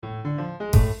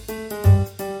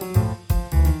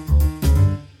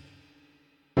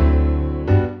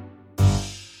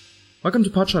Welcome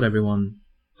to Podshot, everyone.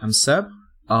 I'm Seb,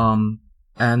 and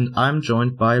I'm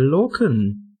joined by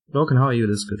Lorcan. Lorcan, how are you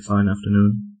this good fine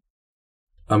afternoon?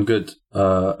 I'm good.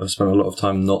 I've spent a lot of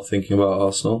time not thinking about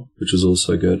Arsenal, which is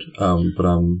also good. But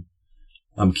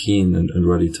I'm keen and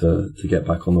ready to get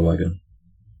back on the wagon.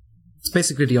 It's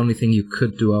basically the only thing you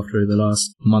could do after the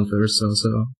last month or so.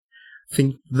 So I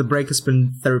think the break has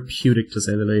been therapeutic, to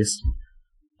say the least.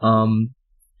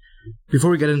 Before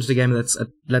we get into the game,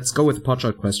 let's go with the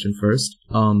Podshot question first.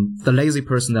 The lazy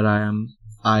person that I am,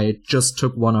 I just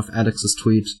took one of Alex's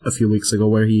tweets a few weeks ago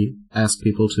where he asked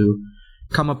people to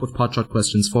come up with Podshot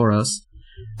questions for us.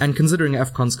 And considering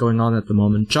AFCON's going on at the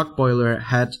moment, Chuck Boiler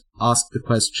had asked the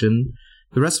question,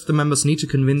 the rest of the members need to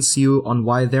convince you on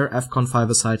why their AFCON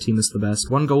 5-a-side team is the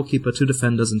best. 1 goalkeeper, 2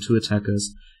 defenders, and 2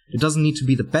 attackers. It doesn't need to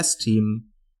be the best team,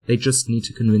 they just need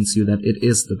to convince you that it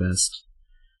is the best.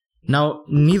 Now,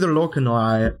 neither Lorcan nor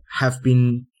I have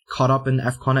been caught up in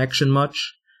AFCON action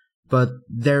much, but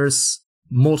there's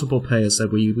multiple players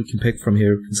that we can pick from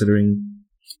here, considering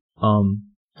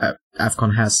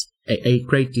AFCON has a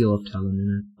great deal of talent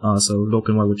in it. So,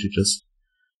 Lorcan, why would you just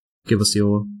give us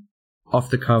your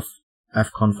off-the-cuff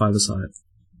AFCON 5-a-side?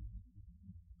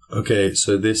 Okay,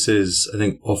 so this is, I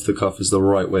think off-the-cuff is the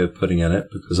right way of putting it,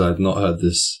 because I've not heard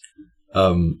this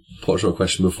Podshot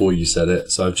question before you said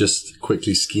it, so I've just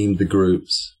quickly schemed the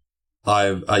groups.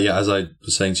 As I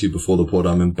was saying to you before the pod,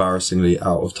 I'm embarrassingly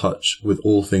out of touch with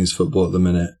all things football at the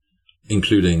minute,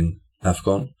 including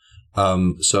AFCON.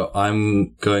 So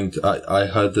I'm going to, I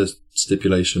heard the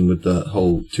stipulation with the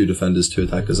whole 2 defenders, 2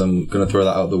 attackers. I'm going to throw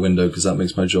that out the window because that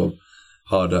makes my job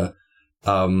harder.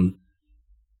 Okay, I'm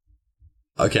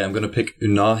going to pick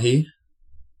Unahi,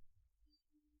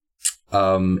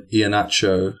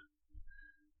 Iheanacho,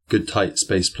 good tight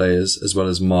space players, as well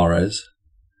as Mahrez.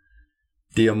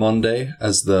 Diamonde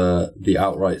as the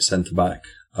outright centre-back.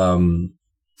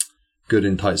 Good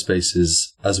in tight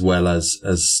spaces, as well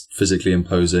as physically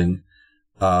imposing.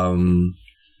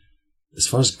 As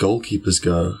far as goalkeepers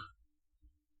go,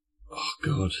 oh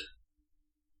God.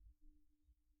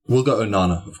 We'll go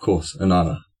Onana, of course,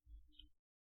 Onana.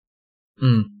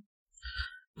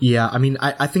 Yeah, I mean,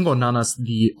 I think Onana's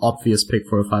the obvious pick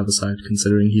for a 5-a-side,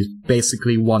 considering he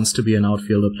basically wants to be an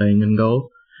outfielder playing in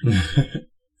goal.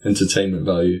 Entertainment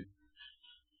value.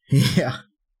 Yeah.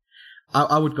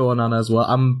 I would go Onana as well.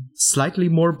 I'm slightly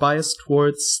more biased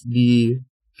towards the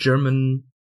German,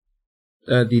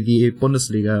 the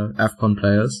Bundesliga AFCON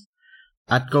players.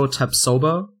 I'd go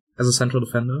Tapsoba as a central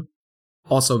defender.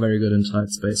 Also very good in tight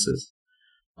spaces.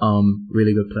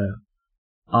 Really good player.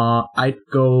 I'd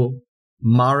go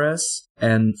Mahrez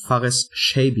and Fares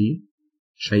Shaibi,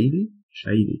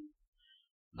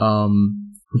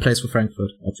 who plays for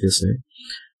Frankfurt, obviously,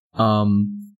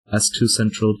 as 2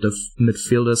 central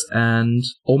midfielders, and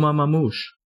Omar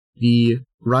Mamouche, the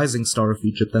rising star of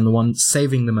Egypt and the one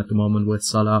saving them at the moment with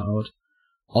Salah out,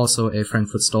 also a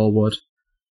Frankfurt stalwart,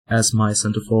 as my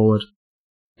centre forward.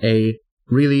 A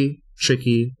really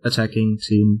tricky attacking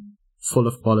team, full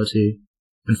of quality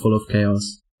and full of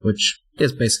chaos, which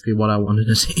is basically what I want in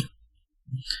a team.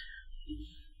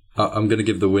 I'm going to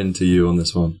give the win to you on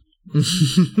this one.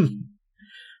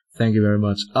 Thank you very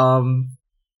much.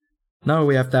 Now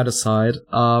we have that aside,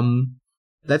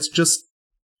 let's just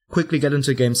quickly get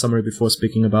into a game summary before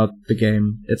speaking about the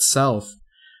game itself.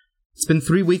 It's been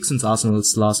 3 weeks since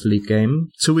Arsenal's last league game,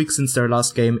 2 weeks since their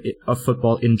last game of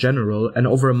football in general, and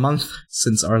over a month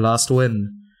since our last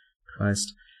win.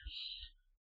 Christ.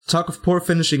 Talk of poor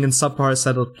finishing and subpar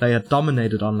settled play had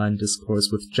dominated online discourse,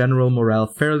 with general morale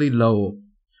fairly low.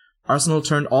 Arsenal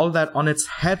turned all that on its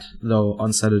head, though,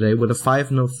 on Saturday with a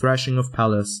 5-0 thrashing of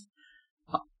Palace.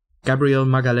 Gabriel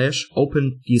Magalhaes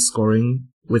opened the scoring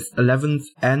with 11th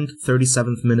and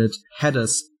 37th minute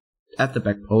headers at the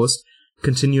back post,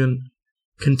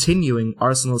 continuing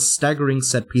Arsenal's staggering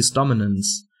set-piece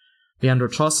dominance. Leandro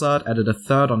Trossard added a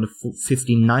third on the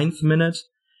 59th minute.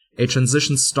 A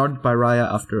transition started by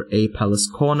Raya after a Palace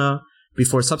corner,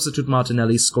 before substitute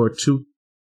Martinelli scored 2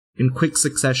 in quick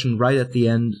succession right at the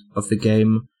end of the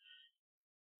game.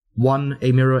 One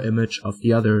a mirror image of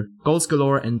the other. Goals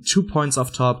galore and 2 points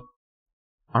off top.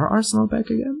 Are Arsenal back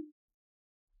again?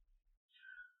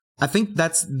 I think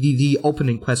that's the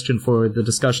opening question for the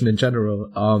discussion in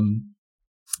general.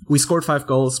 We scored 5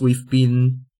 goals. We've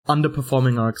been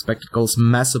underperforming our expected goals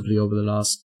massively over the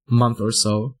last month or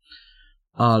so.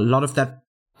 A lot of that,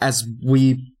 as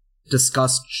we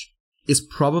discussed, is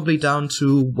probably down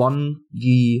to, one,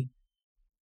 the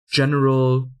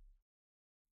general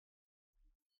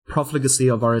profligacy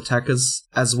of our attackers,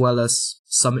 as well as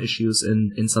some issues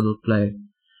in settled play.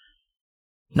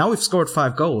 Now we've scored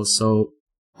 5 goals, so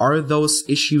are those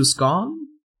issues gone?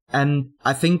 And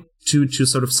I think to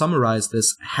sort of summarize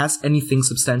this, has anything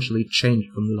substantially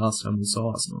changed from the last time we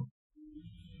saw Arsenal?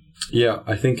 Yeah,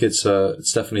 I think it's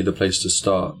definitely the place to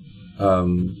start.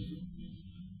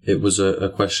 It was a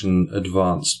question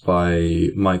advanced by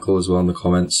Michael as well in the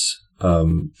comments.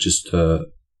 Just to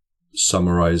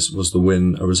summarize, was the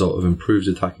win a result of improved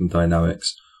attacking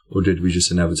dynamics, or did we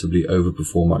just inevitably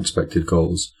overperform our expected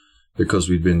goals because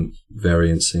we'd been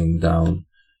variancing down,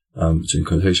 between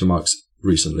quotation marks,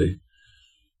 recently?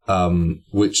 To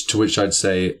which I'd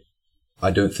say, I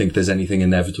don't think there's anything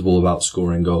inevitable about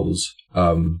scoring goals.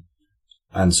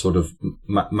 And sort of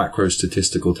macro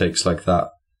statistical takes like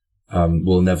that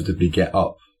will inevitably get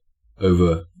up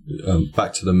over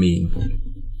back to the mean.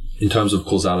 In terms of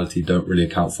causality, don't really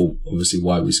account for obviously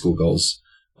why we score goals.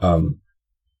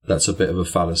 That's a bit of a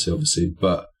fallacy, obviously.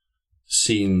 But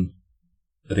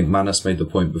I think Malice made the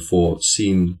point before,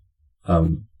 in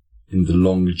the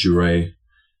longue durée,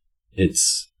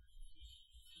 it's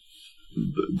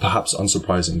perhaps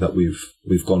unsurprising that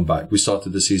we've gone back. We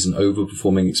started the season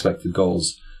overperforming expected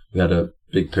goals. We had a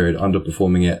big period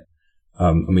underperforming it,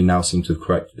 and we now seem to have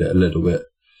corrected it a little bit.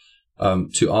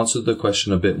 To answer the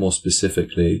question a bit more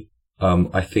specifically,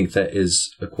 I think there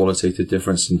is a qualitative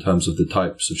difference in terms of the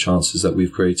types of chances that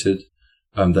we've created,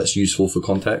 that's useful for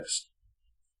context.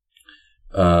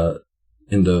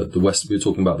 In the West, we were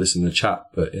talking about this in the chat,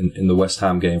 but in the West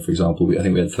Ham game, for example, I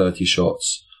think we had 30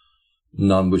 shots,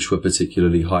 none which were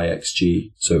particularly high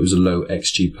XG, so it was a low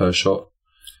XG per shot.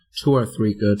 2 or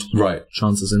 3 good right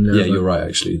chances in there. Yeah, you're right,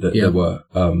 actually. There were.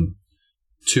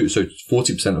 So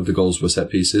 40% of the goals were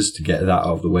set pieces. To get that out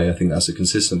of the way, I think that's a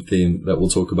consistent theme that we'll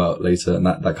talk about later, and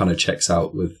that kind of checks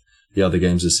out with the other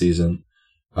games this season.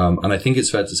 And I think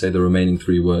it's fair to say the remaining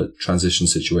 3 were transition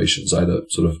situations, either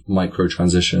sort of micro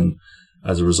transition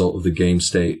as a result of the game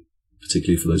state,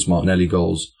 particularly for those Martinelli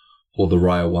goals, or the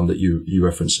Raya one that you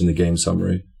referenced in the game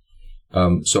summary.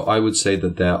 So I would say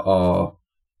that there are,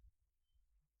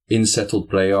 in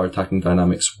settled play, our attacking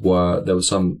dynamics there were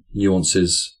some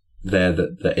nuances there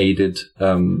that aided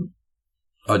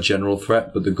our general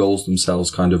threat, but the goals themselves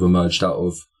kind of emerged out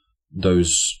of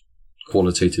those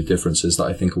qualitative differences that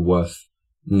I think are worth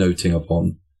noting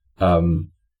upon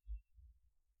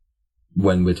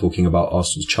when we're talking about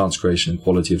Arsenal's chance creation and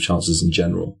quality of chances in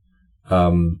general.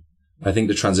 I think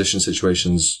the transition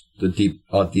situations,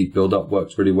 our deep build-up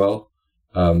worked really well.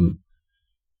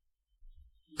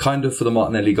 Kind of for the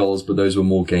Martinelli goals, but those were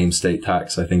more game state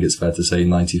tacks. I think it's fair to say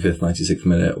 95th, 96th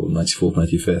minute, or 94th,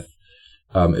 95th,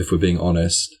 if we're being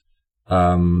honest.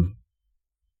 But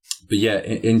yeah,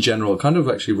 in general, it kind of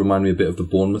actually reminded me a bit of the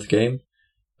Bournemouth game.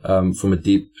 From a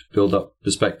deep build-up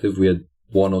perspective, we had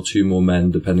 1 or 2 more men,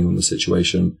 depending on the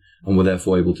situation, and were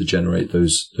therefore able to generate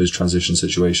those transition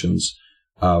situations.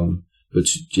 But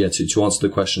to answer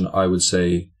the question, I would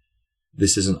say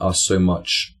this isn't us so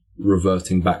much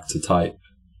reverting back to type,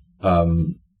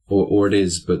 or it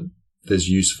is, but there's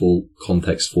useful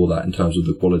context for that in terms of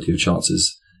the quality of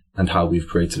chances and how we've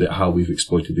created it, how we've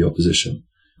exploited the opposition.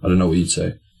 I don't know what you'd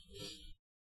say.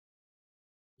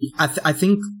 I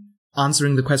think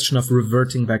answering the question of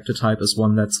reverting back to type is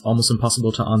one that's almost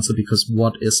impossible to answer, because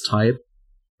what is type,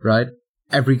 right?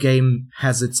 Every game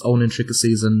has its own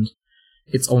intricacies and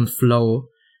its own flow,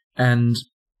 and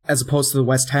as opposed to the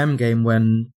West Ham game,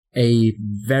 when a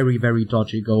very, very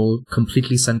dodgy goal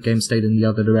completely sent game state in the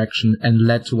other direction and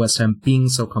led to West Ham being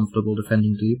so comfortable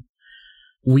defending deep,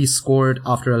 we scored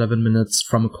after 11 minutes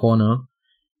from a corner,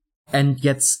 and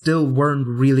yet still weren't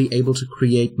really able to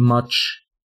create much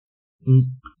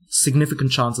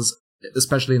significant chances,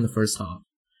 especially in the first half.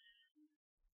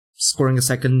 Scoring a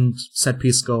second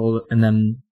set-piece goal and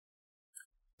then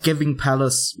giving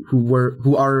Palace,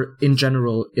 who are in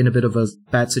general in a bit of a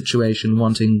bad situation,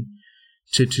 wanting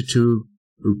to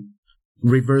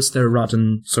reverse their rut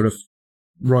and sort of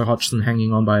Roy Hodgson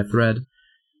hanging on by a thread,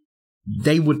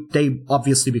 they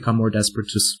obviously become more desperate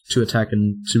to attack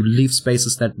and to leave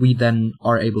spaces that we then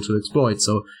are able to exploit.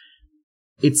 So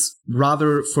it's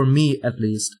rather, for me at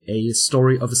least, a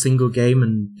story of a single game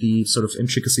and the sort of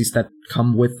intricacies that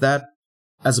come with that,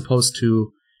 as opposed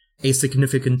to a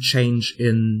significant change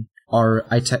in our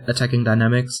attacking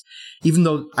dynamics. Even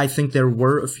though I think there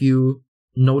were a few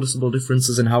noticeable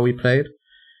differences in how we played,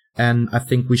 and I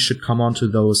think we should come on to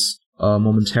those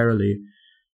momentarily.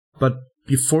 But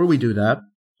before we do that,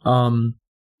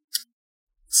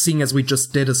 seeing as we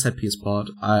just did a set-piece pod,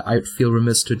 I feel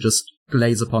remiss to just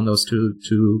glaze upon those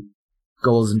two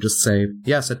goals and just say,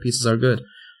 yeah, set pieces are good.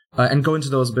 And go into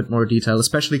those a bit more detail,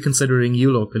 especially considering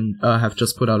you, Logan, have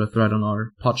just put out a thread on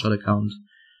our Potshot account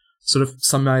sort of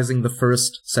summarizing the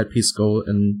first set-piece goal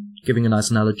and giving a nice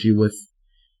analogy with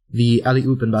the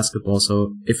alley-oop in basketball.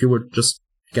 So if you would just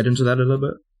get into that a little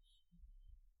bit.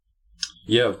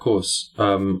 Yeah, of course.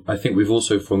 I think we've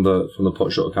also, from the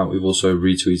Potshot account, we've also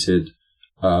retweeted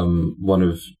one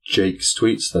of Jake's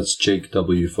tweets. That's Jake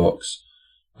W. Fox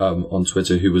on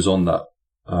Twitter, who was on that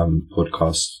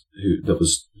podcast, that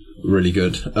was really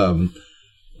good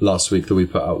last week that we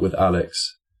put out with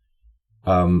Alex.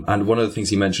 And one of the things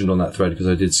he mentioned on that thread, because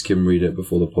I did skim read it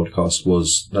before the podcast,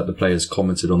 was that the players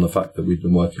commented on the fact that we've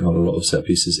been working on a lot of set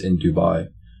pieces in Dubai,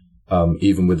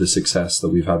 even with the success that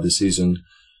we've had this season.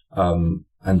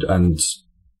 And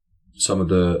some of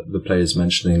the players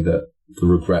mentioning that the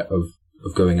regret of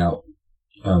going out,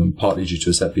 partly due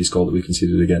to a set piece goal that we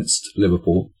conceded against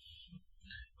Liverpool.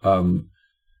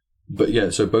 But yeah,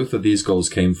 so both of these goals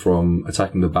came from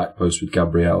attacking the back post with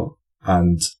Gabriel,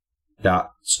 and that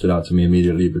stood out to me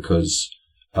immediately because,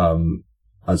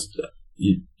 as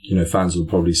you know, fans have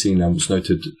probably seen and was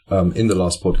noted in the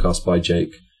last podcast by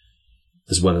Jake,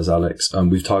 as well as Alex,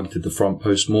 we've targeted the front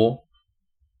post more,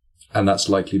 and that's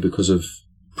likely because of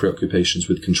preoccupations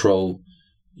with control.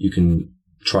 You can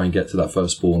try and get to that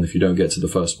first ball, and if you don't get to the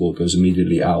first ball, it goes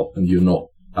immediately out, and you're not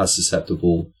as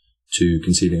susceptible to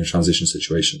conceding a transition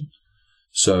situation.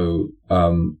 So,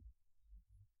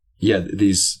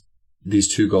 these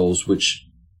two goals, which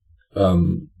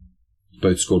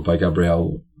both scored by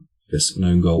Gabriel, this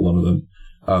known goal, one of them,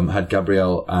 had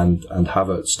Gabriel and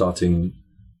Havertz starting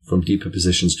from deeper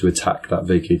positions to attack that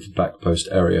vacated back post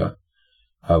area,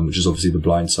 which is obviously the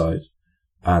blind side.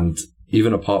 And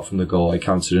even apart from the goal, I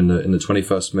counted in the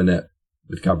 21st minute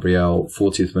with Gabriel,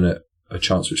 40th minute a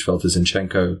chance which fell to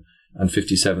Zinchenko, and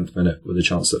 57th minute with a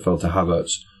chance that fell to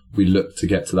Havertz. We looked to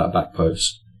get to that back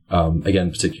post, again,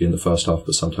 particularly in the first half,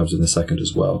 but sometimes in the second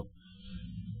as well.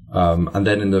 And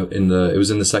then it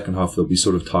was in the second half that we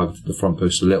sort of targeted the front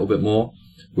post a little bit more,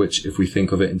 which, if we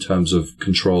think of it in terms of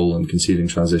control and conceding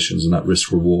transitions and that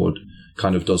risk reward,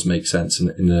 kind of does make sense in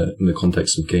the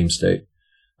context of game state.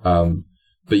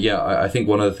 But yeah, I think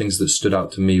one of the things that stood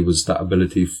out to me was that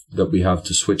ability that we have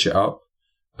to switch it up.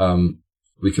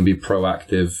 We can be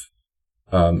proactive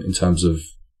in terms of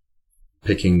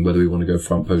picking whether we want to go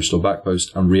front post or back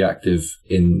post, and reactive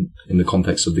in the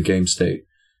context of the game state,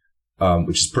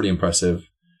 which is pretty impressive.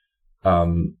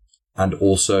 And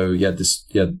also, this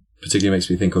particularly makes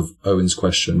me think of Owen's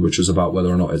question, which was about whether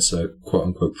or not it's a quote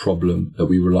unquote problem that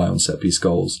we rely on set piece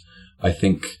goals. I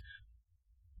think,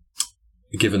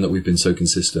 given that we've been so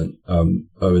consistent,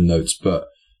 Owen notes, but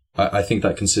I think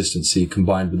that consistency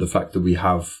combined with the fact that we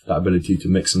have that ability to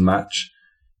mix and match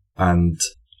and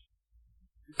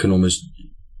can almost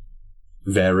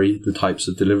vary the types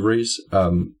of deliveries,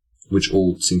 which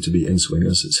all seem to be in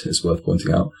swingers, it's worth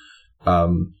pointing out. I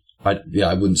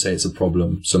wouldn't say it's a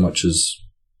problem so much as,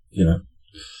 you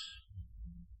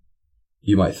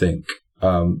might think.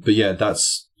 But yeah,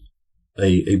 that's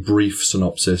a brief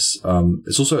synopsis.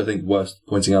 It's also, I think, worth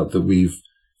pointing out that we've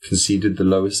conceded the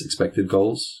lowest expected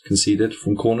goals conceded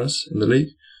from corners in the league,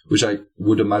 which I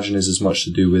would imagine is as much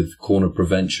to do with corner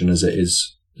prevention as it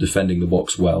is defending the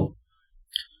box well.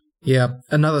 Yeah,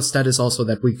 another stat is also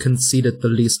that we conceded the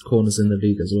least corners in the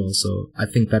league as well, so I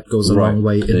think that goes a long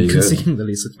way in conceding the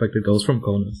least expected goals from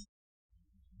corners.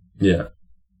 Yeah.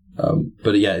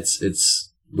 But yeah,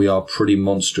 it's we are pretty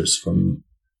monstrous from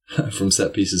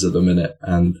set pieces at the minute,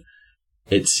 and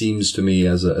it seems to me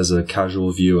as a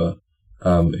casual viewer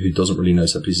who doesn't really know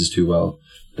set pieces too well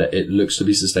that it looks to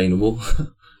be sustainable.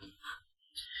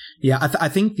 Yeah, I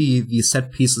think the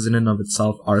set pieces in and of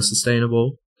itself are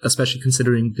sustainable, especially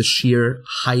considering the sheer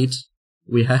height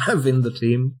we have in the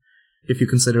team. If you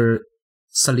consider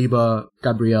Saliba,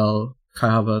 Gabriel, Kai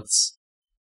Havertz,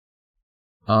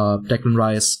 Declan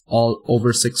Rice, all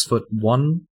over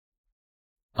 6'1",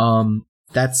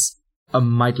 that's a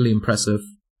mightily impressive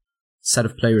set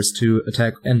of players to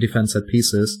attack and defend set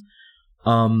pieces.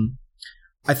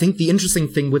 I think the interesting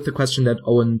thing with the question that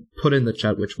Owen put in the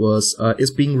chat, which was,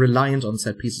 is being reliant on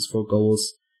set pieces for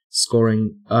goals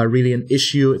scoring really an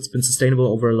issue? It's been sustainable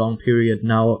over a long period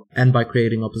now, and by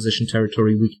creating opposition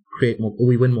territory, we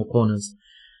win more corners.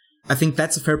 I think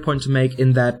that's a fair point to make,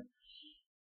 in that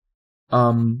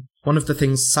one of the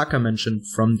things Saka mentioned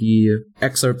from the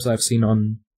excerpts I've seen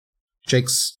on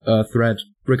Jake's thread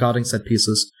regarding set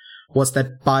pieces was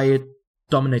that by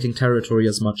dominating territory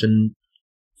as much and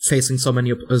facing so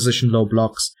many opposition low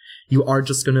blocks, you are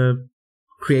just going to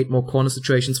create more corner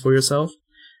situations for yourself.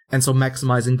 And so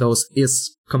maximizing those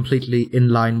is completely in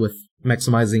line with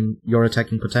maximizing your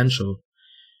attacking potential.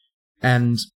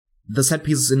 And the set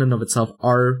pieces in and of itself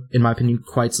are, in my opinion,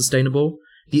 quite sustainable.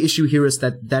 the issue here is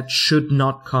that should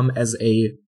not come as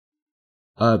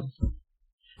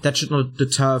that should not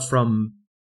deter from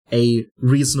a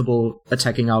reasonable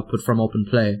attacking output from open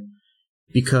play.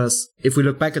 Because if we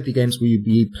look back at the games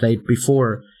we played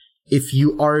before, if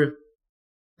you are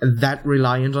that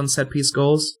reliant on set-piece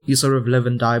goals, you sort of live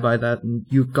and die by that, and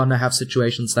you're gonna have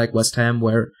situations like West Ham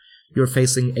where you're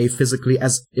facing a physically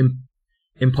as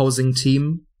imposing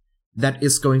team that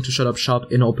is going to shut up shop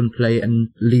in open play and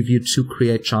leave you to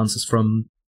create chances from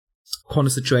corner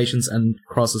situations and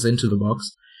crosses into the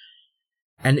box.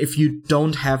 And if you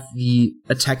don't have the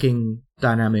attacking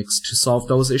dynamics to solve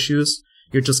those issues,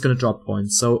 you're just going to drop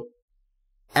points. So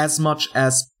as much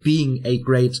as being a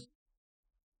great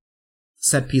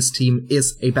set-piece team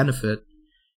is a benefit,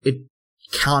 it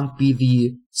can't be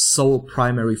the sole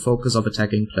primary focus of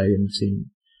attacking play in the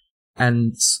team.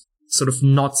 And sort of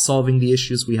not solving the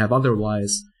issues we have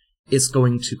otherwise is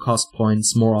going to cost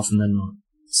points more often than not.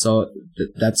 So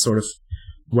that's sort of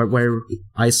where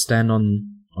I stand on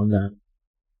that.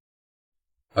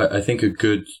 I think a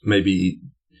good maybe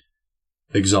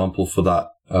example for that,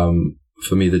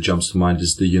 for me that jumps to mind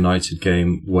is the United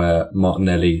game where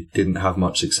Martinelli didn't have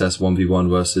much success 1v1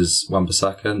 versus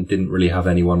Wan-Bissaka and didn't really have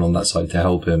anyone on that side to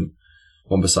help him.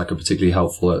 Wan-Bissaka particularly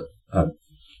helpful at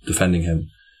defending him.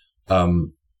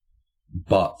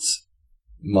 But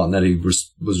Martinelli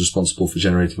was responsible for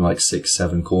generating like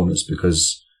 6-7 corners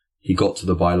because he got to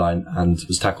the byline and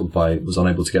was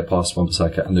unable to get past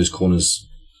Wan-Bissaka, and those corners,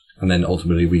 and then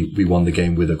ultimately we won the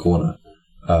game with a corner,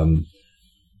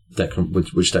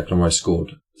 which Declan Rice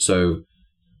scored. So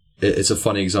it's a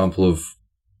funny example of,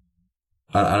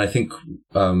 and I think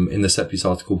in the set piece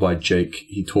article by Jake,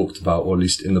 he talked about, or at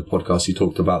least in the podcast, he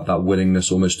talked about that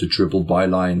willingness almost to dribble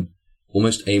byline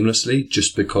almost aimlessly,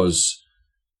 just because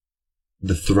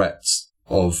the threat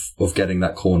of getting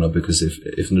that corner, because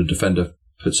if the defender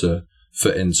puts a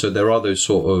foot in. So there are those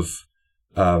sort of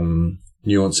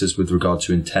nuances with regard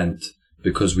to intent,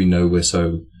 because we know we're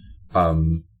so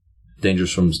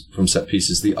dangerous from set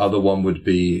pieces. The other one would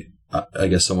be, I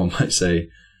guess someone might say,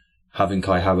 having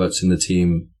Kai Havertz in the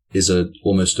team is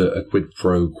almost a quid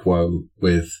pro quo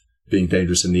with being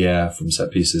dangerous in the air from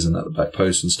set pieces and at the back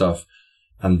post and stuff.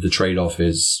 And the trade-off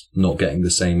is not getting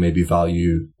the same maybe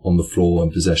value on the floor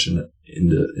and possession in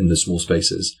the small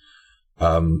spaces,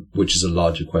 which is a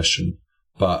larger question.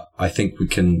 But I think we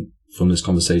can, from this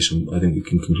conversation, I think we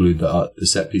can conclude that the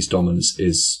set piece dominance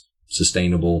is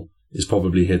sustainable, is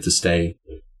probably here to stay.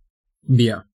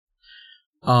 Yeah.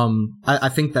 I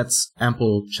think that's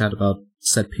ample chat about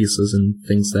set pieces and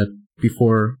things that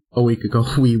before a week ago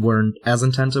we weren't as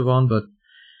attentive on, but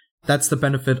that's the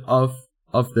benefit of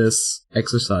this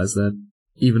exercise, that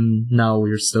even now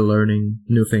we're still learning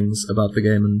new things about the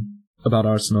game and about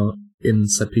Arsenal in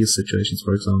set piece situations,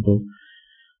 for example.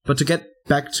 But to get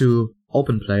back to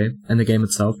open play and the game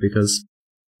itself, because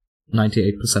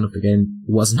 98% of the game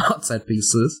was not set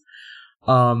pieces,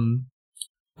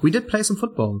 we did play some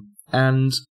football,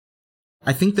 and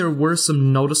I think there were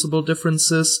some noticeable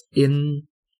differences in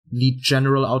the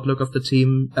general outlook of the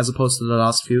team as opposed to the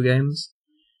last few games.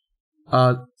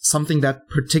 Something that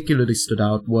particularly stood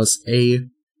out was a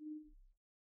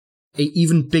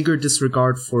even bigger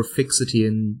disregard for fixity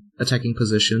in attacking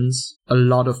positions, a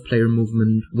lot of player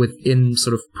movement within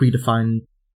sort of predefined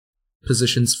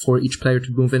positions for each player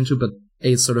to move into, but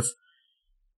a sort of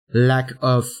lack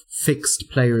of fixed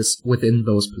players within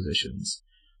those positions.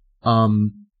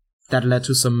 That led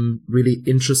to some really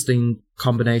interesting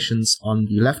combinations on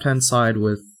the left-hand side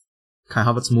with Kai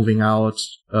Havertz moving out,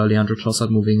 Leandro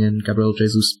Trossard moving in, Gabriel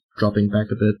Jesus dropping back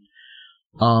a bit.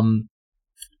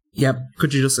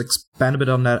 Could you just expand a bit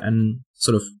on that and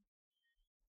sort of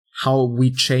how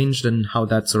we changed and how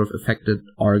that sort of affected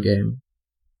our game?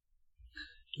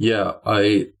 Yeah,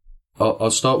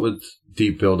 I'll start with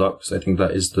deep build-up, because I think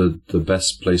that is the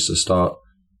best place to start.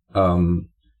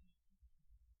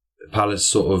 Palace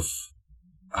sort of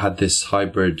had this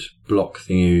hybrid block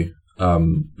thingy,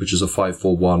 which is a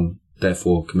 5-4-1,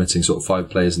 therefore committing sort of 5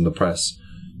 players in the press,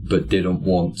 but didn't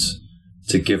want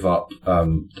to give up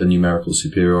the numerical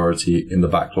superiority in the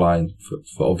back line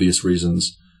for obvious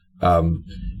reasons.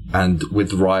 And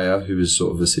with Raya, who is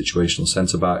sort of a situational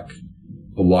centre-back,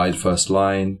 a wide first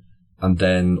line, and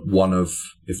then one of,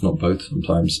 if not both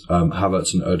sometimes,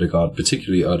 Havertz and Ødegaard,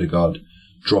 particularly Ødegaard,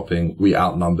 dropping, we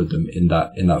outnumbered them in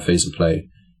that phase of play.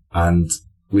 And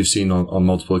we've seen on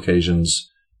multiple occasions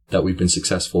that we've been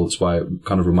successful. That's why it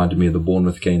kind of reminded me of the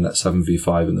Bournemouth game, that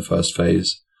 7v5 in the first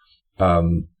phase.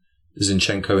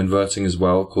 Zinchenko inverting as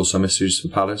well caused some issues for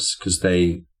Palace, because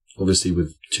they, obviously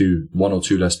with 1 or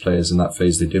 2 less players in that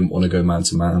phase, they didn't want to go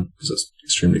man-to-man, because that's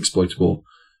extremely exploitable.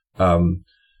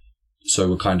 So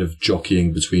we're kind of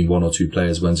jockeying between one or two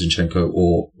players when Zinchenko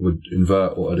or would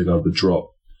invert or Ødegaard would drop.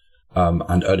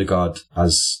 And Ødegaard,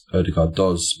 as Ødegaard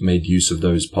does, made use of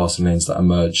those passing lanes that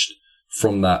emerged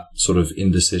from that sort of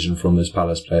indecision from those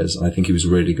Palace players. And I think he was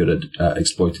really good at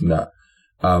exploiting that.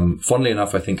 Funnily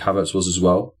enough, I think Havertz was as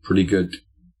well. Pretty good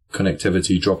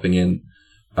connectivity, dropping in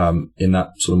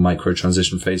that sort of micro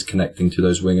transition phase, connecting to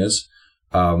those wingers.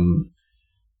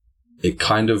 It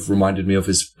kind of reminded me of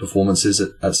his performances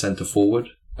at centre forward,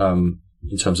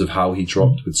 in terms of how he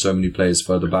dropped with so many players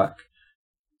further back.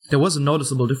 There was a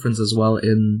noticeable difference as well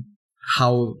in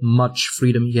how much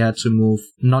freedom he had to move,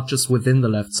 not just within the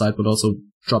left side, but also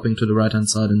dropping to the right-hand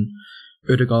side, and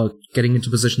Ødegaard getting into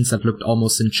positions that looked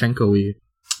almost Zinchenko-y.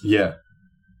 Yeah.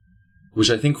 Which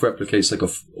I think replicates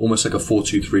almost like a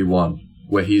 4-2-3-1,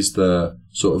 where he's the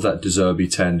sort of that De Zerbi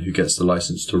 10 who gets the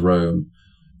license to roam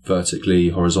vertically,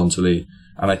 horizontally.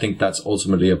 And I think that's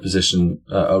ultimately a position,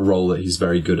 a role that he's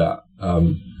very good at.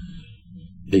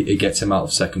 It gets him out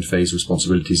of second phase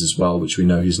responsibilities as well, which we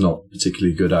know he's not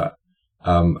particularly good at.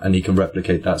 And he can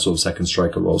replicate that sort of second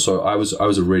striker role. So I was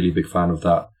a really big fan of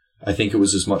that. I think it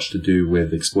was as much to do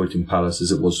with exploiting Palace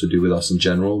as it was to do with us in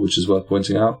general, which is worth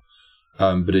pointing out.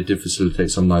 But it did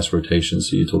facilitate some nice rotations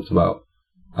that you talked about.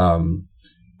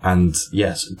 And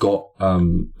yes, got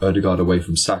Ødegaard away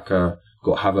from Saka,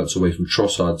 got Havertz away from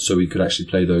Trossard, so we could actually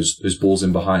play those balls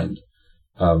in behind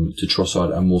to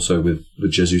Trossard, and more so with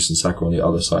Jesus and Saka on the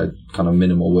other side, kind of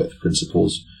minimal width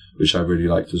principles, which I really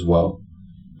liked as well.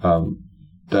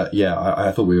 But yeah,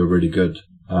 I thought we were really good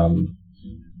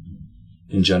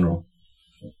in general.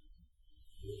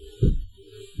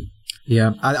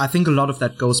 Yeah, I think a lot of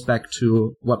that goes back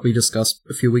to what we discussed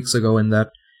a few weeks ago, in that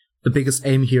the biggest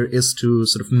aim here is to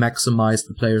sort of maximize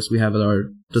the players we have at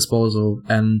our disposal,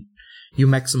 and you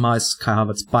maximize Kai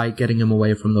Havertz by getting him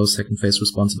away from those second phase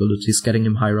responsibilities, getting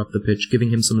him higher up the pitch, giving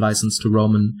him some license to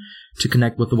roam and to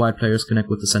connect with the wide players, connect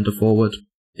with the centre forward,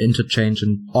 interchange,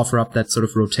 and offer up that sort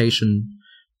of rotation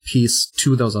piece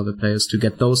to those other players to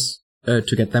get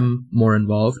them more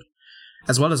involved,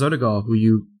 as well as Ødegaard, who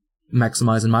you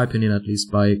maximize, in my opinion at least,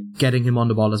 by getting him on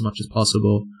the ball as much as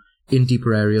possible in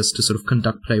deeper areas to sort of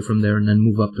conduct play from there and then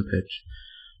move up the pitch.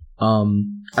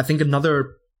 I think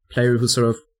another player who sort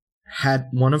of had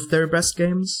one of their best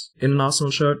games in an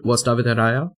Arsenal shirt was David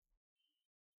Raya.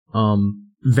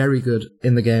 Very good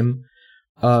in the game.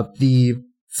 The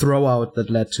throw-out that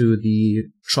led to the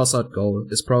Trossard goal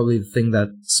is probably the thing that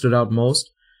stood out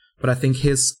most, but I think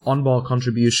his on-ball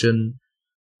contribution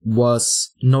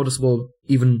was noticeable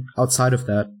even outside of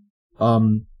that.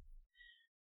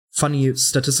 Funny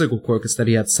statistical quirk is that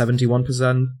he had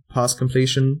 71% pass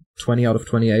completion, 20 out of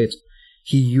 28.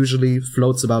 He usually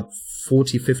floats about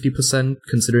 40-50%,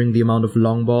 considering the amount of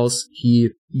long balls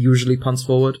he usually punts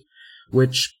forward,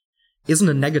 which isn't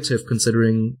a negative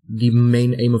considering the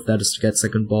main aim of that is to get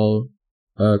second ball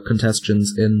contests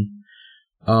in.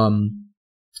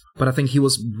 But I think he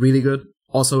was really good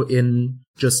also in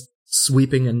just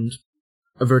sweeping and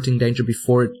averting danger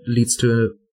before it leads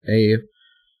to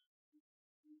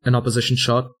an opposition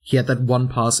shot. He had that one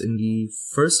pass in the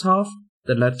first half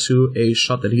that led to a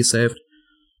shot that he saved.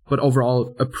 But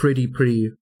overall, a pretty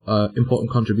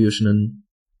important contribution, and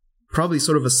probably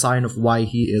sort of a sign of why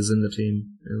he is in the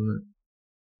team, isn't it?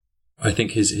 I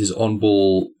think his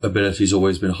on-ball ability's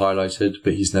always been highlighted,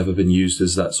 but he's never been used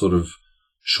as that sort of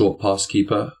short pass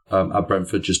keeper at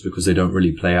Brentford, just because they don't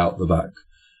really play out the back.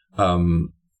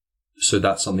 So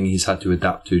that's something he's had to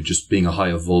adapt to, just being a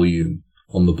higher volume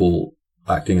on the ball,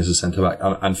 acting as a centre-back.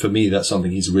 And for me, that's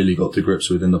something he's really got to grips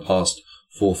with in the past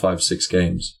 4, 5, 6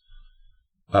 games.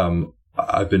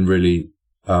 I've been really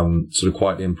sort of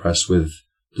quietly impressed with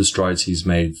the strides he's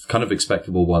made, kind of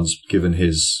expectable ones given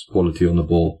his quality on the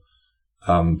ball.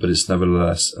 But it's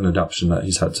nevertheless an adaptation that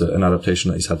he's had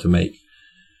to make.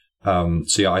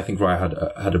 So yeah, I think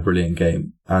Raya had a brilliant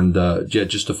game. And yeah,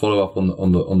 just to follow up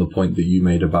on the point that you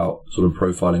made about sort of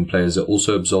profiling players, it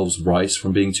also absolves Rice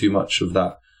from being too much of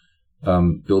that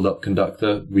build-up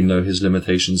conductor. We know his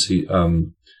limitations.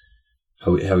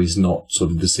 How he's not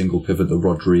sort of the single pivot that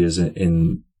Rodri is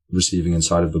in receiving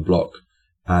inside of the block,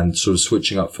 and sort of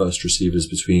switching up first receivers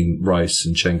between Rice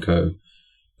and Zinchenko,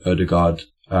 Ødegaard,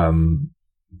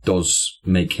 does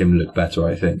make him look better,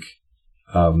 I think.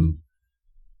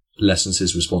 Lessens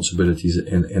his responsibilities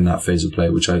in that phase of play,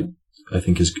 which I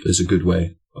think is a good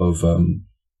way of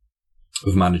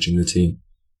managing the team.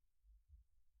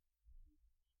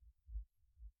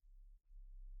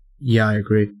 Yeah, I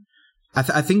agree.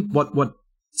 I think what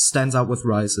stands out with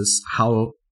Rice is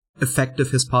how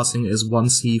effective his passing is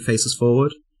once he faces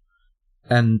forward,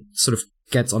 and sort of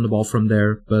gets on the ball from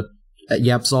there. But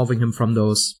absolving him from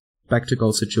those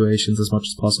back-to-goal situations as much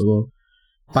as possible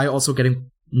by also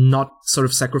not sort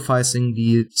of sacrificing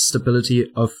the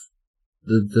stability of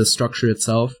the structure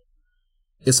itself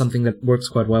is something that works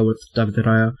quite well with David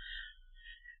Raya.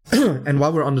 And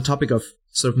while we're on the topic of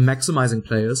sort of maximizing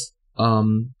players,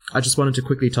 I just wanted to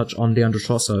quickly touch on Leandro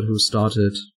Trossard, who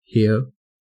started here.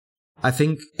 I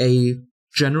think a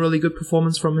generally good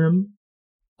performance from him,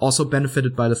 also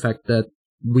benefited by the fact that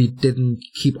we didn't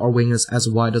keep our wingers as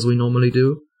wide as we normally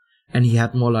do, and he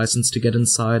had more license to get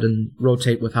inside and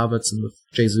rotate with Havertz and with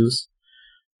Jesus.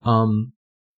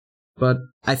 But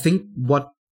I think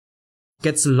what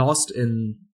gets lost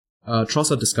in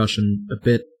Trossard discussion a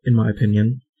bit, in my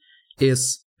opinion,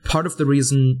 is part of the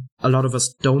reason a lot of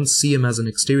us don't see him as an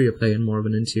exterior player and more of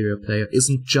an interior player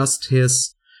isn't just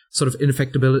his sort of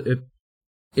ineffectivity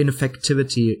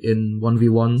in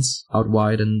 1v1s out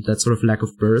wide and that sort of lack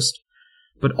of burst,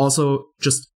 but also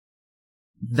just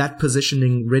that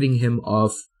positioning ridding him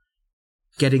of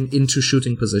getting into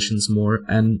shooting positions more.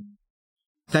 And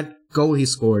that goal he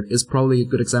scored is probably a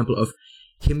good example of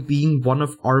him being one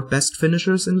of our best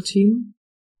finishers in the team.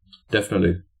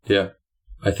 Definitely, yeah.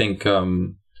 I think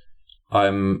I'm,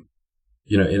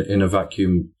 in a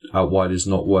vacuum, out wide is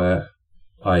not where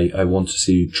I want to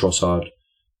see Trossard,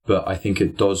 but I think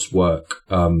it does work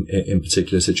in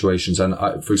particular situations. And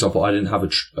for example, I didn't have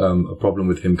a problem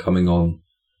with him coming on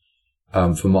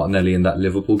for Martinelli in that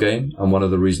Liverpool game, and one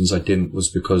of the reasons I didn't was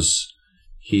because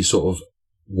he sort of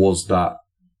was that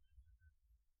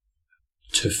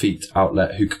to-feet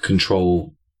outlet who could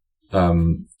control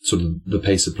sort of the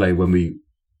pace of play when we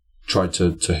tried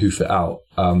to hoof it out.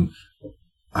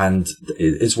 And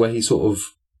it's where he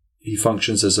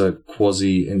functions as a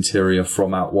quasi-interior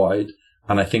from out wide,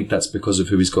 and I think that's because of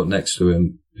who he's got next to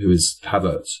him, who is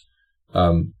Havertz.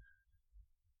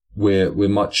 We're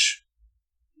much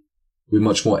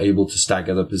more able to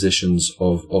stagger the positions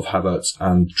of Havertz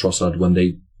and Trossard when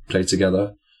they play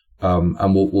together.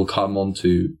 And we'll come on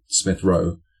to Smith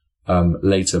Rowe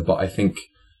later, but I think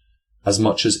as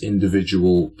much as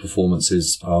individual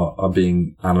performances are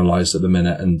being analysed at the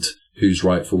minute and who's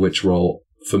right for which role,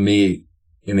 for me,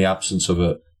 in the absence of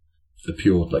the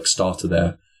pure starter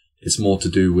there, it's more to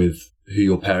do with who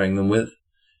you're pairing them with.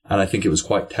 And I think it was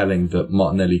quite telling that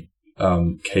Martinelli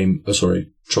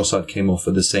Trossard came off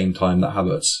at the same time that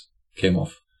Havertz came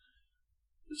off,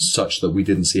 such that we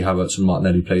didn't see Havertz and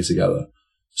Martinelli play together.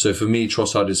 So for me,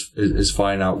 Trossard is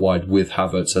fine out wide with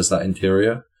Havertz as that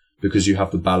interior, because you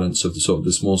have the balance of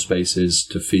the small spaces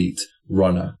to feet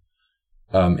runner,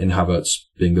 in Havertz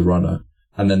being the runner,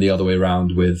 and then the other way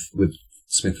around with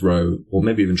Smith Rowe or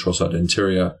maybe even Trossard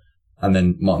interior, and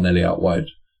then Martinelli out wide.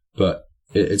 But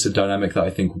it's a dynamic that I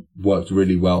think worked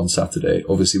really well on Saturday.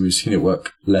 Obviously, we've seen it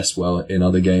work less well in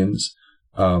other games,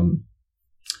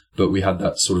 but we had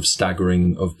that sort of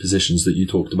staggering of positions that you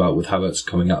talked about, with Havertz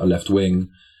coming out of left wing,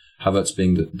 Havertz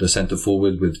being the centre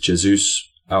forward with Jesus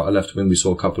out of left wing. We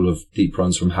saw a couple of deep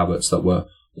runs from Havertz that were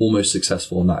almost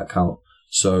successful on that account.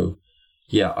 So,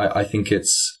 yeah, I think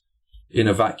it's, in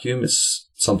a vacuum, it's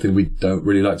something we don't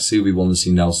really like to see. We want to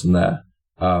see Nelson there.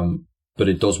 But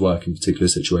it does work in particular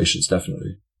situations,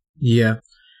 definitely. Yeah.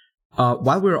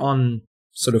 While we're on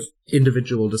sort of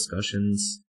individual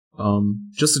discussions,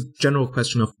 just a general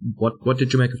question of what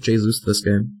did you make of Jesus this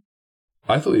game?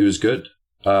 I thought he was good.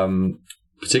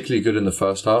 Particularly good in the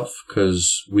first half,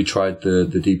 because we tried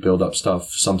the deep build-up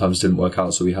stuff. Sometimes didn't work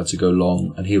out, so we had to go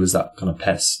long, and he was that kind of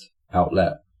pest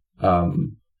outlet.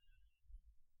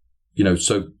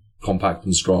 So compact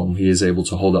and strong. He is able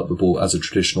to hold up the ball as a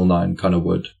traditional 9 kind of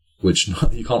would, which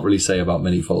you can't really say about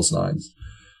many false 9s.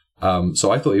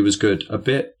 So I thought he was good. A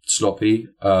bit sloppy,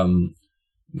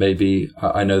 maybe.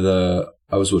 I know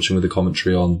I was watching with the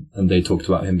commentary on, and they talked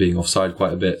about him being offside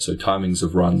quite a bit, so timings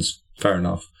of runs, fair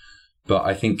enough. But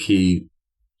I think I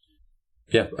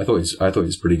thought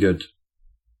he's pretty good.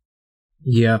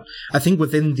 Yeah, I think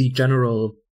within the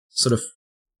general sort of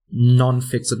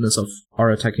non-fixedness of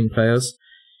our attacking players,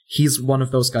 he's one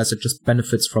of those guys that just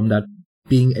benefits from that,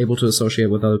 being able to associate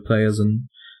with other players and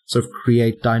sort of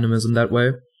create dynamism that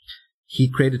way. He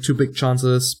created 2 big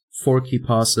chances, 4 key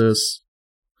passes,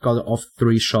 got off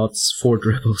 3 shots, 4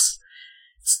 dribbles.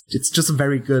 It's just a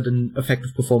very good and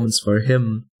effective performance for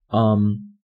him,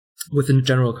 within the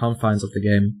general confines of the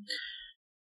game.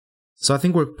 So I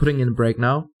think we're putting in a break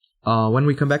now. When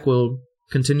we come back, we'll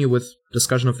continue with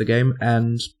discussion of the game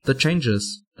and the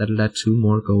changes that led to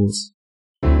more goals.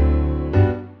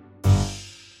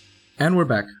 And we're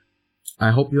back.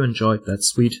 I hope you enjoyed that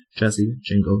sweet, jazzy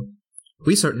jingle.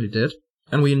 We certainly did,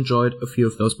 and we enjoyed a few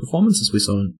of those performances we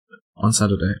saw on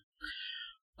Saturday.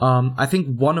 I think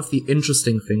one of the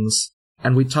interesting things,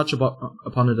 and we touch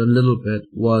upon it a little bit,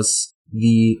 was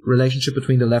the relationship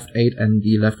between the left 8 and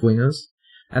the left wingers,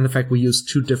 and the fact we use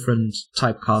 2 different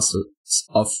typecasts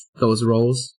of those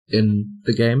roles in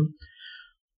the game.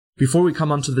 Before we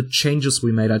come on to the changes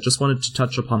we made, I just wanted to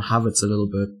touch upon Havertz a little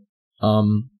bit.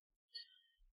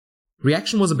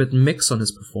 Reaction was a bit mixed on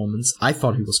his performance. I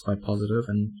thought he was quite positive,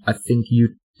 and I think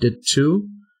you did too.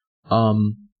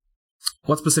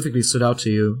 What specifically stood out to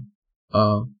you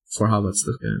for Havertz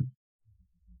this game?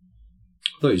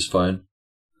 I thought he was fine.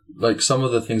 Like some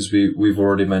of the things we've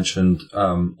already mentioned,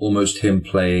 almost him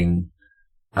playing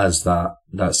as that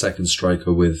second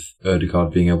striker with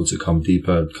Ødegaard being able to come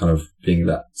deeper, kind of being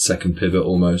that second pivot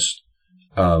almost,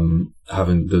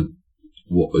 having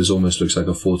what almost looks like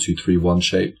a 4-2-3-1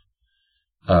 shape.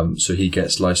 So he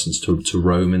gets licensed to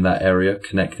roam in that area,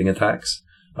 connecting attacks.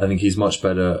 I think he's much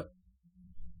better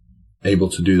able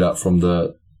to do that from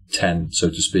the 10, so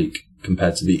to speak,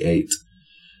 compared to the 8.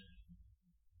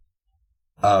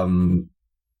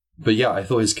 But yeah, I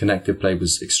thought his connected play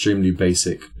was extremely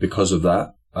basic because of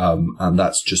that. And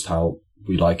that's just how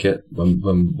we like it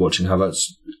when watching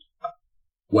Havertz.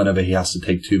 Whenever he has to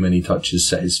take too many touches,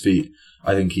 set his feet,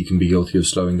 I think he can be guilty of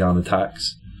slowing down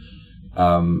attacks.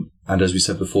 And as we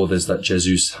said before, there's that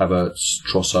Jesus, Havertz,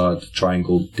 Trossard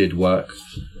triangle did work.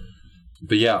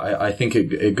 But yeah, I think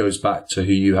it goes back to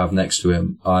who you have next to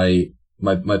him.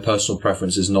 My personal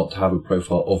preference is not to have a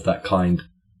profile of that kind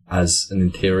as an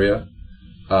interior.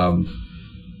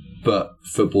 But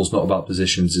football's not about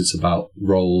positions, it's about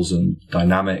roles and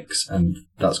dynamics, and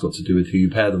that's got to do with who you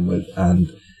pair them with.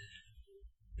 And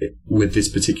with this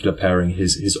particular pairing,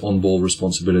 his on-ball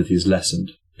responsibility is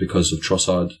lessened because of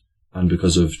Trossard and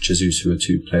because of Jesus, who are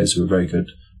 2 players who are very good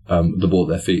the ball at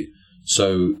their feet.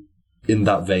 So in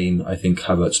that vein, I think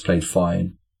Havertz played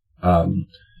fine. On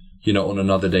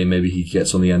another day, maybe he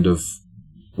gets on the end of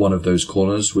one of those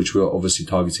corners, which we're obviously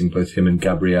targeting both him and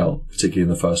Gabriel, particularly in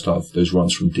the first half, those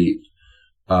runs from deep.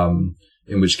 In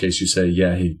which case you say,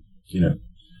 yeah, he,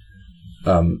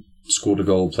 scored a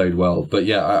goal, played well. But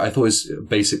yeah, I thought his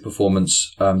basic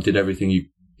performance did everything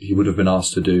he would have been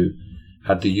asked to do.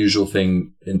 Had the usual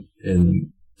thing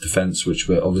in defence, which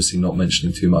we're obviously not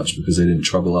mentioning too much because they didn't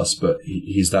trouble us, but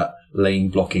he's that lane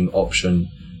blocking option.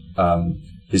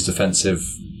 His defensive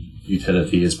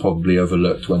utility is probably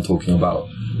overlooked when talking about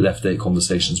left 8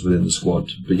 conversations within the squad.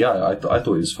 But yeah, I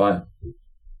thought he was fine.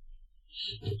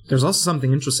 There's also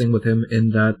something interesting with him in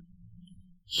that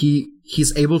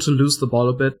he's able to lose the ball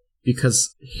a bit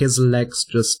because his legs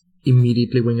just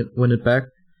immediately win it back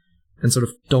and sort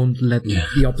of don't let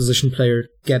the opposition player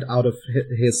get out of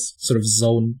his sort of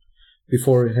zone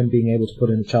before him being able to put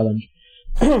in a challenge.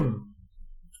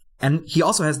 And he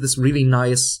also has this really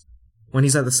nice, when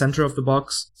he's at the center of the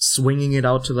box, swinging it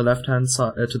out to the left-hand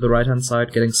side, to the right-hand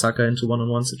side, getting Saka into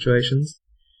one-on-one situations.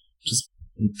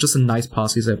 Just a nice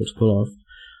pass he's able to pull off.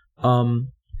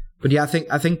 But yeah,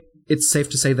 I think it's safe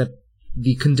to say that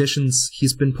the conditions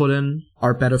he's been put in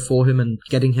are better for him, and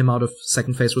getting him out of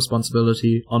second phase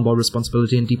responsibility, on-ball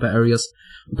responsibility in deeper areas,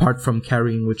 apart from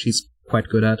carrying, which he's quite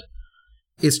good at,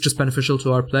 is just beneficial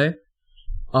to our play.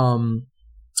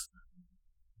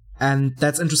 And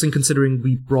that's interesting considering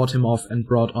we brought him off and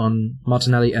brought on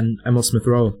Martinelli and Emil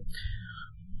Smith-Rowe.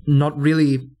 Not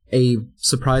really a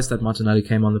surprise that Martinelli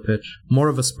came on the pitch. More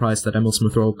of a surprise that Emil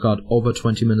Smith-Rowe got over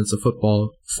 20 minutes of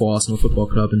football for Arsenal Football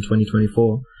Club in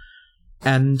 2024.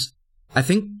 And I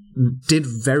think did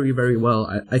very, very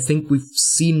well. I think we've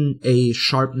seen a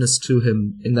sharpness to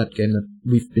him in that game that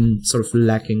we've been sort of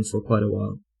lacking for quite a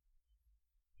while.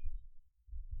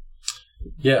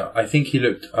 Yeah, I think he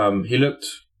looked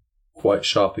quite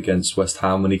sharp against West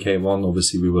Ham when he came on.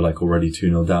 Obviously, we were already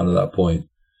 2-0 down at that point.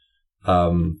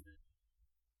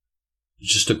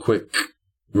 Just a quick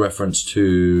reference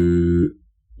to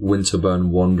Winterburn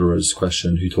Wanderer's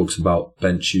question, who talks about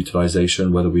bench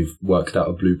utilisation, whether we've worked out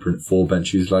a blueprint for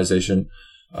bench utilisation.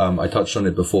 I touched on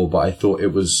it before, but I thought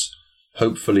it was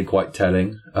hopefully quite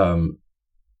telling, but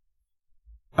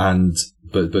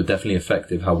definitely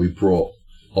effective how we brought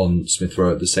on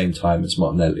Smith-Rowe at the same time as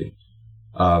Martinelli.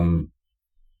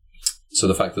 So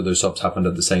the fact that those subs happened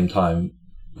at the same time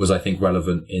was, I think,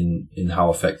 relevant in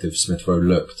how effective Smith-Rowe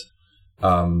looked.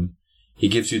 He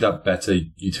gives you that better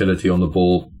utility on the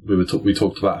ball. We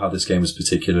talked about how this game is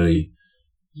particularly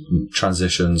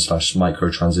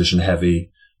transition/micro transition heavy,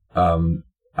 and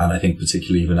I think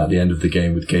particularly even at the end of the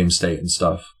game with game state and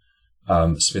stuff,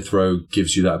 Smith-Rowe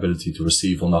gives you that ability to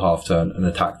receive on the half turn and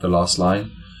attack the last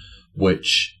line,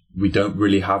 which we don't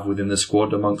really have within the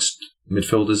squad amongst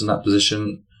midfielders in that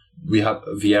position. we have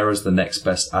Vieira's the next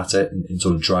best at it in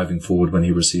sort of driving forward when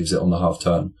he receives it on the half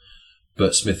turn,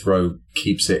 but Smith Rowe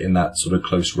keeps it in that sort of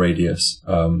close radius.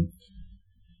 And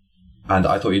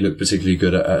I thought he looked particularly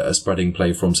good at spreading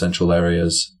play from central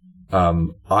areas.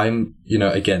 I'm,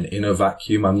 again, in a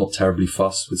vacuum, I'm not terribly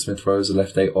fussed with Smith Rowe as a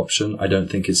left 8 option. I don't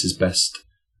think it's his best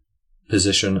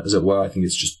position, as it were. I think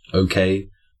it's just okay.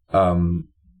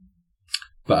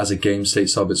 But as a game state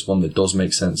sub, it's one that does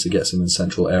make sense. It gets him in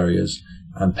central areas,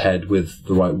 and paired with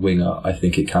the right winger, I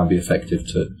think it can be effective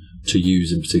to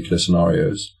use in particular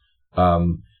scenarios.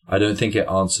 I don't think it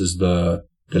answers the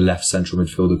left central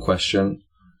midfielder question.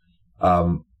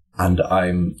 And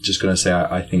I'm just going to say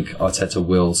I think Arteta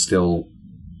will still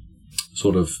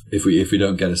sort of, if we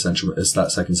don't get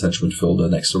that second central midfielder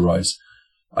next to Rice,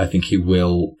 I think he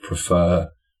will prefer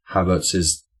Havertz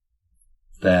is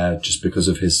there just because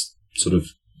of his sort of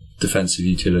defensive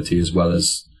utility as well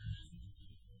as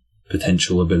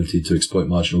potential ability to exploit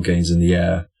marginal gains in the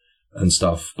air and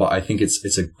stuff. But I think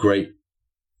it's a great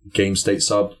game state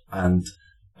sub, and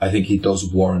I think he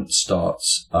does warrant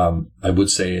starts. I would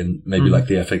say in maybe like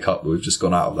the FA Cup, we've just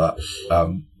gone out of that.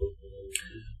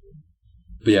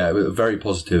 But yeah, a very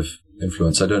positive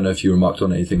influence. I don't know if you remarked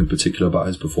on anything in particular about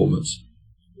his performance.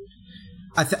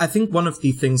 I think one of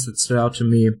the things that stood out to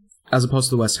me, as opposed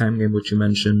to the West Ham game, which you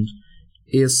mentioned,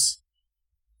 is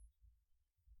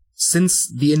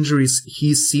since the injuries,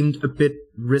 he seemed a bit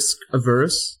risk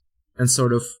averse and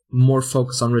sort of more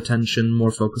focused on retention,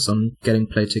 more focused on getting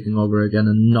play ticking over again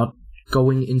and not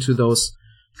going into those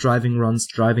driving runs,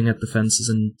 driving at the fences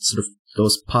and sort of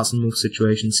those pass and move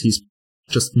situations he's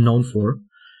just known for.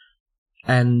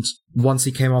 And once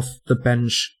he came off the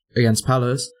bench against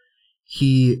Palace,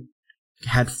 he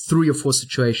had 3 or 4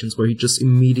 situations where he just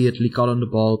immediately got on the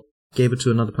ball, gave it to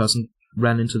another person,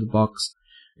 ran into the box,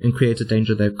 and created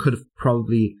danger there. Could have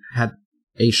probably had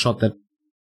a shot that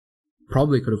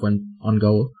probably could have went on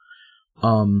goal.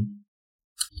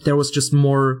 There was just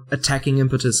more attacking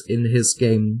impetus in his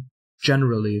game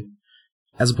generally,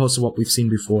 as opposed to what we've seen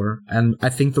before. And I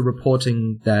think the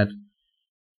reporting that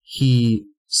he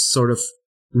sort of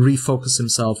refocused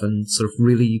himself and sort of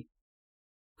really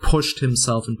pushed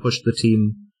himself and pushed the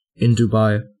team in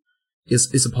Dubai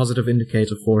is a positive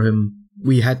indicator for him.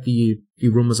 We had the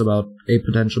rumors about a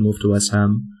potential move to West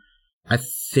Ham. I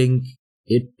think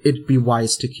it'd be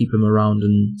wise to keep him around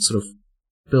and sort of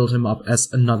build him up as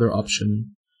another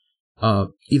option,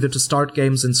 either to start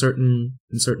games in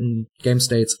certain game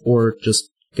states or just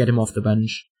get him off the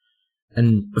bench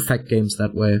and affect games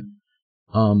that way.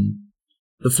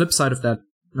 The flip side of that,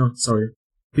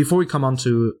 before we come on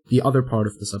to the other part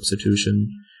of the substitution,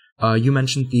 you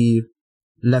mentioned the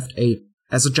left 8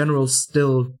 as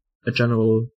still a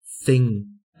general thing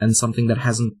and something that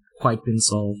hasn't quite been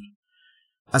solved.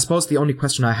 I suppose the only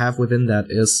question I have within that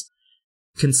is,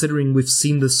 considering we've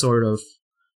seen this sort of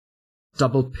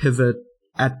double pivot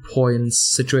at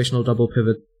points, situational double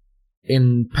pivot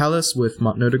in Palace with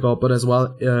Martin Odegaard, but as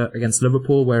well against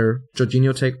Liverpool where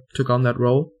Jorginho took on that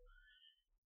role,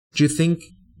 do you think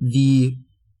the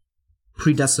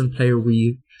predestined player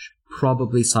we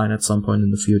probably sign at some point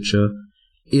in the future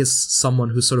is someone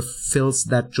who sort of fills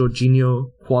that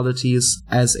Jorginho qualities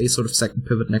as a sort of second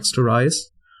pivot next to Rice,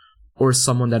 or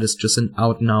someone that is just an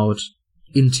out-and-out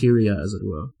interior, as it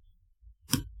were?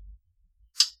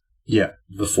 Yeah,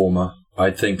 the former.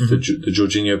 I think the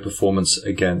Jorginho performance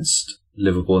against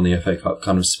Liverpool in the FA Cup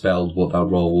kind of spelled what that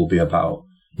role will be about.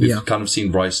 We've kind of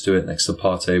seen Rice do it next to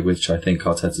Partey, which I think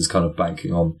Arteta's kind of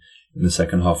banking on in the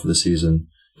second half of the season,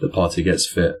 that Partey gets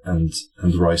fit and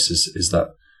Rice is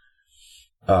that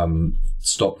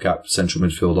stopgap central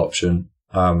midfield option.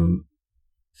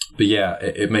 But yeah,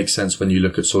 it makes sense when you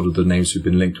look at sort of the names we've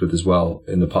been linked with as well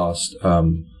in the past,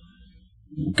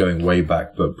 going way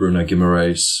back, but Bruno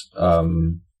Guimaraes,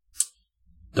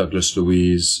 Douglas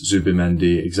Luiz,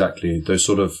 Zubimendi, exactly. Those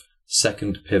sort of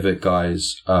second pivot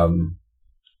guys,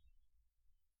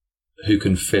 who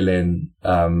can fill in,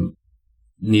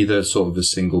 neither sort of a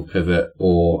single pivot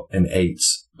or an 8,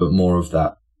 but more of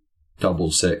that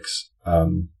double 6,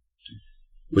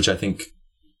 which I think,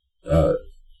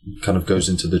 kind of goes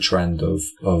into the trend of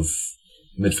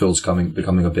midfields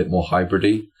becoming a bit more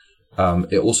hybrid-y.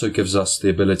 It also gives us the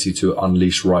ability to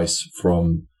unleash Rice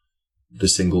from the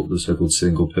so-called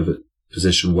single pivot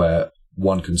position, where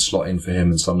one can slot in for him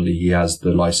and suddenly he has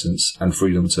the license and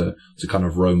freedom to kind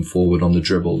of roam forward on the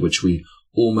dribble, which we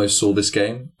almost saw this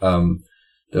game.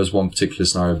 There was one particular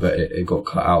scenario, but it got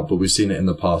cut out, but we've seen it in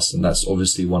the past, and that's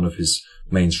obviously one of his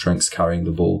main strengths, carrying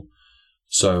the ball.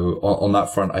 So on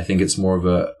that front, I think it's more of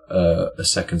a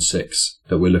second six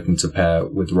that we're looking to pair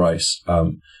with Rice,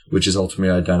 which is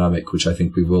ultimately a dynamic which I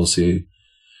think we will see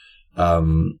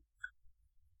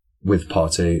with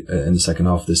Partey in the second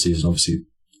half of the season. Obviously,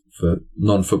 for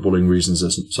non-footballing reasons,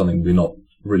 that's something we're not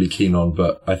really keen on,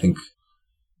 but I think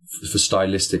for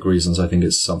stylistic reasons, I think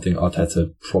it's something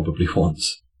Arteta probably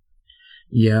wants.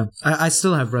 Yeah, I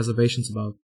still have reservations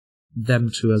about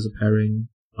them two as a pairing.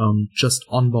 Just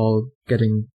on ball,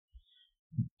 getting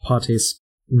Partey's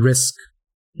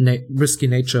risky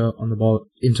nature on the ball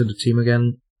into the team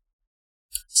again.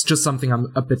 It's just something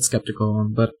I'm a bit skeptical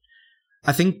on, but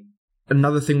I think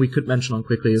another thing we could mention on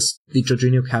quickly is the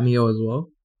Jorginho cameo as well.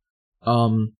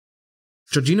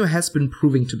 Jorginho has been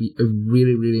proving to be a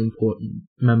really, really important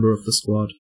member of the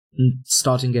squad,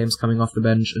 starting games, coming off the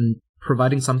bench, and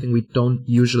providing something we don't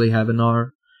usually have in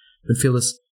our midfield,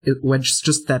 which is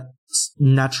just that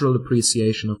natural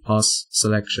appreciation of pass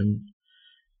selection.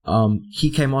 He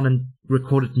came on and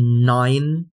recorded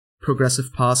 9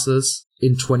 progressive passes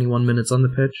in 21 minutes on the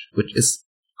pitch, which is,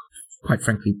 quite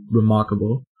frankly,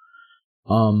 remarkable.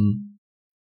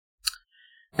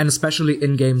 And especially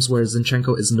in games where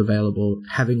Zinchenko isn't available,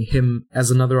 having him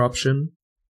as another option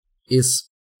is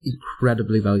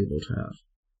incredibly valuable to have.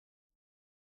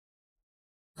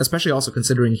 Especially also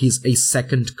considering he's a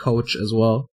second coach as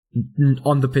well,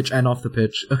 on the pitch and off the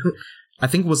pitch. I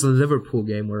think it was a Liverpool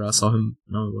game where I saw him.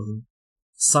 No, it wasn't.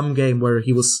 Some game where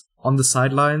he was on the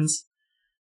sidelines,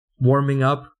 warming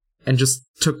up, and just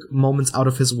took moments out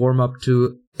of his warm-up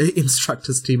to instruct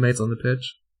his teammates on the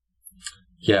pitch.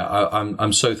 Yeah,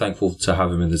 I'm so thankful to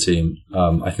have him in the team.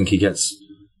 I think he gets,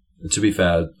 to be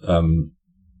fair, the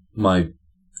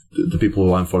people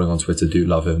who I'm following on Twitter do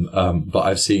love him. But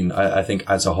I've seen, I think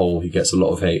as a whole, he gets a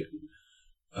lot of hate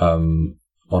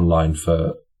online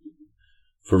for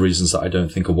reasons that I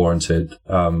don't think are warranted.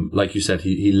 Like you said,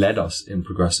 he led us in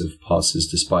progressive passes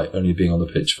despite only being on the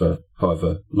pitch for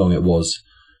however long it was.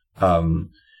 And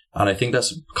I think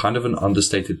that's kind of an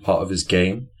understated part of his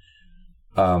game.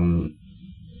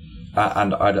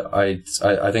 And I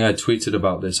think I tweeted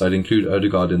about this. I'd include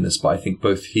Ødegaard in this, but I think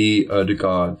both he,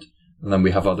 Ødegaard, and then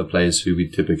we have other players who we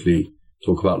typically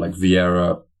talk about, like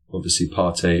Vieira, obviously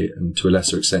Partey, and to a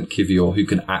lesser extent Kivior, who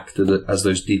can act as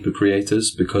those deeper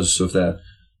creators because of their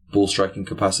ball striking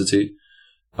capacity.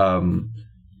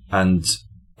 And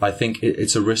I think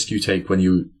it's a risk you take when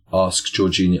you ask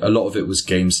Jorginho. A lot of it was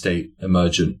game state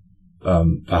emergent,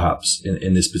 perhaps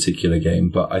in this particular game,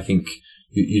 but I think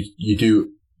you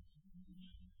do.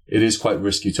 It is quite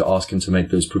risky to ask him to make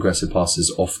those progressive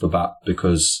passes off the bat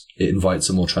because it invites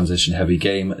a more transition-heavy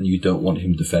game, and you don't want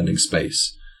him defending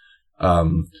space.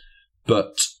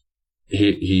 But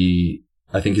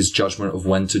I think his judgment of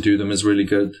when to do them is really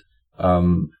good.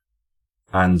 And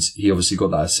he obviously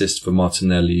got that assist for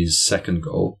Martinelli's second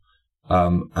goal.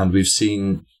 And we've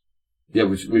seen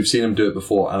him do it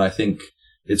before, and I think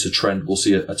it's a trend. We'll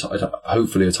see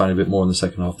hopefully a tiny bit more in the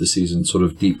second half of the season, sort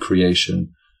of deep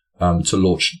creation. To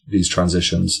launch these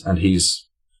transitions, and he's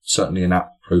certainly an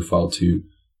apt profile to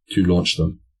launch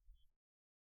them.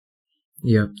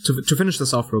 Yeah, to finish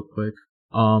this off real quick,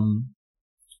 the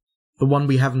one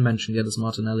we haven't mentioned yet is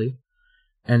Martinelli,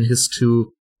 and his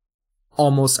 2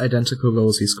 almost identical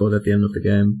goals he scored at the end of the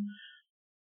game.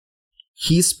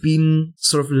 He's been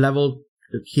sort of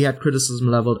he had criticism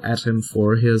leveled at him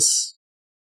for his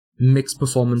mixed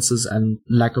performances and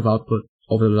lack of output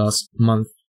over the last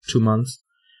 2 months.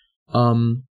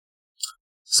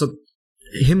 So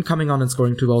him coming on and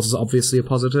scoring 2 goals is obviously a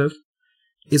positive.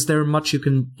 Is there much you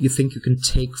think you can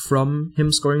take from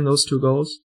him scoring those 2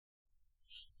 goals?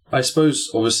 I suppose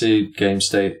obviously game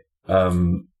state,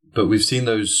 but we've seen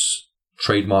those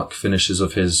trademark finishes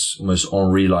of his almost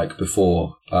Henry-like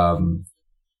before,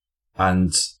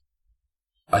 and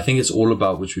I think it's all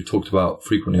about, which we've talked about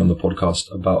frequently on the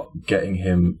podcast, about getting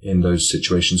him in those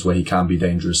situations where he can be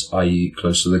dangerous, i.e.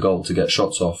 close to the goal to get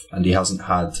shots off. And he hasn't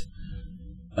had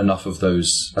enough of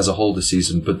those as a whole this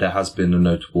season, but there has been a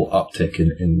notable uptick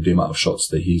in the amount of shots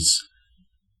that he's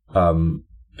been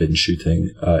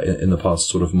shooting in the past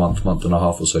sort of month and a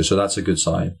half or so. So that's a good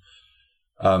sign.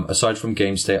 Aside from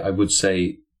game state, I would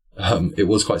say it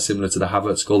was quite similar to the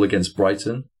Havertz goal against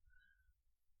Brighton.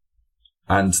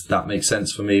 And that makes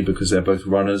sense for me because they're both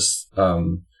runners.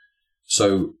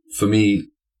 So for me,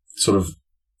 sort of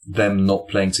them not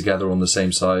playing together on the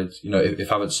same side, if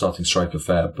Havertz starting striker,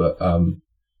 fair, but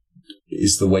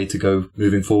is the way to go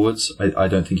moving forwards. I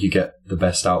don't think you get the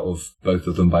best out of both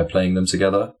of them by playing them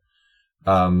together.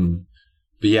 But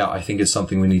yeah, I think it's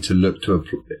something we need to look to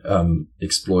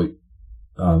exploit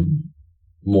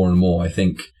more and more. I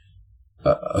think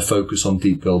a focus on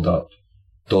deep build-up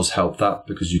does help that,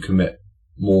 because you commit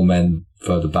more men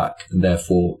further back, and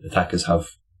therefore attackers have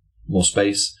more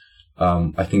space.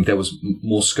 I think there was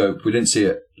more scope. We didn't see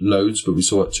it loads, but we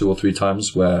saw it 2 or 3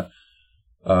 times where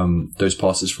those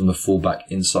passes from the fullback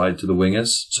inside to the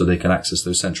wingers, so they can access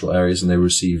those central areas and they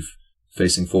receive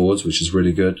facing forwards, which is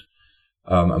really good.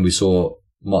 And we saw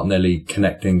Martinelli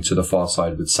connecting to the far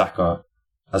side with Saka,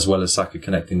 as well as Saka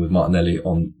connecting with Martinelli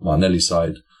on Martinelli's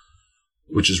side,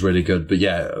 which is really good. But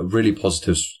yeah, a really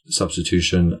positive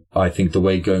substitution. I think the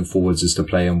way going forwards is to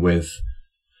play him with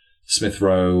Smith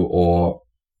Rowe or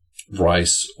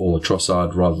Rice or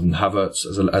Trossard rather than Havertz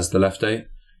as the left eight.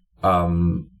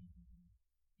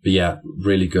 But yeah,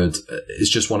 really good. It's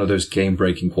just one of those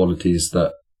game-breaking qualities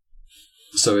that...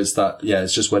 So it's that, yeah,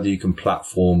 it's just whether you can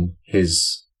platform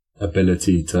his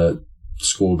ability to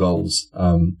score goals,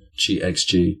 cheat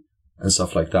XG and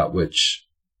stuff like that, which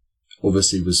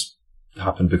obviously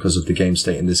happened because of the game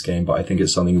state in this game, but I think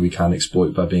it's something we can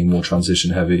exploit by being more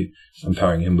transition heavy and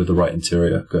pairing him with the right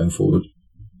interior going forward.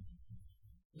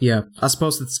 Yeah, I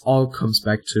suppose it all comes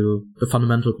back to the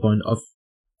fundamental point of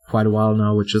quite a while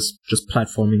now, which is just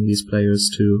platforming these players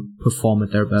to perform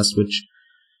at their best, which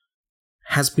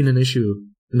has been an issue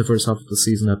in the first half of the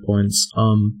season at points.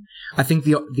 I think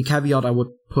the caveat I would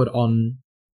put on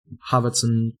Havertz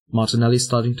and Martinelli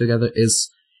starting together is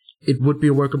it would be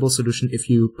a workable solution if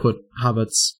you put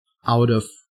Havertz out of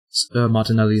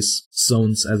Martinelli's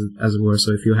zones, as it were.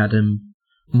 So if you had him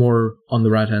more on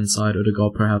the right-hand side,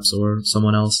 Odegaard perhaps, or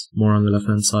someone else more on the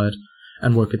left-hand side,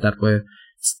 and work it that way.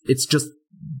 It's just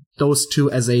those two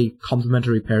as a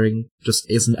complementary pairing just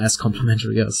isn't as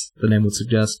complementary as the name would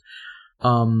suggest.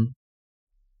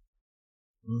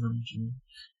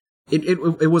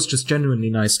 It was just genuinely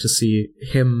nice to see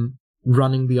him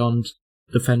running beyond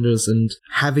defenders and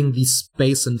having the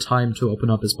space and time to open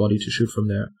up his body to shoot from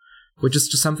there, which is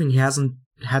just something he hasn't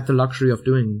had the luxury of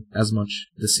doing as much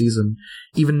this season.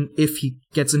 Even if he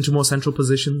gets into more central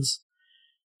positions,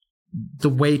 the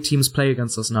way teams play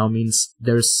against us now means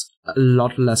there's a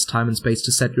lot less time and space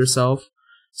to set yourself,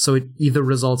 so it either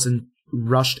results in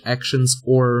rushed actions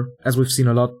or, as we've seen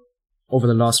a lot over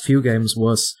the last few games,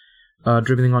 was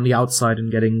dribbling on the outside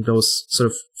and getting those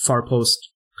sort of far post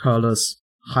curlers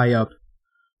high up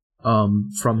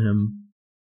from him.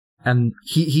 And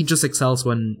he just excels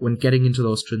when getting into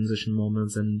those transition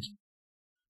moments and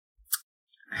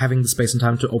having the space and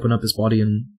time to open up his body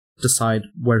and decide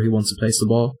where he wants to place the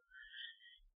ball.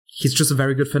 He's just a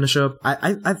very good finisher.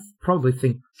 I probably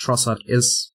think Trossard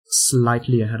is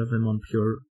slightly ahead of him on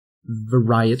pure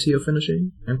variety of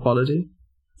finishing and quality.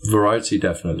 Variety,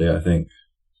 definitely, I think.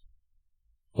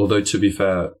 Although, to be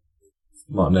fair,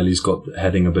 Martinelli's got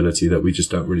heading ability that we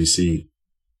just don't really see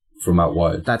from out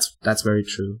wide. That's very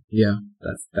true. Yeah,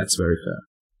 that's very fair.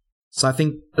 So I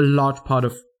think a large part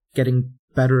of getting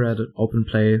better at open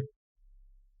play,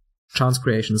 chance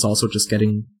creation, is also just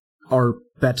getting our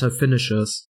better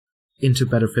finishers into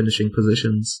better finishing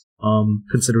positions.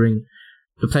 Considering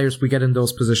the players we get in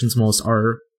those positions most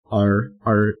are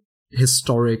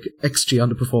historic XG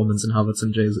underperformance in Havertz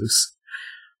and Jesus.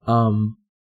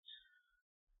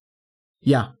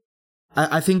 Yeah,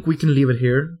 I think we can leave it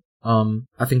here.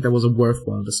 I think that was a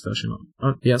worthwhile discussion.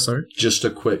 Yeah, sorry. Just a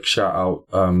quick shout out.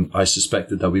 I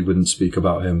suspected that we wouldn't speak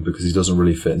about him because he doesn't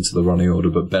really fit into the running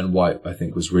order, but Ben White, I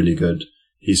think, was really good.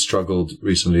 He struggled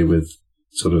recently with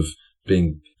sort of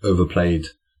being overplayed,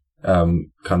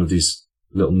 kind of these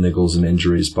little niggles and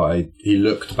injuries, but he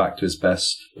looked back to his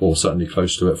best, or certainly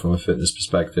close to it from a fitness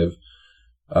perspective.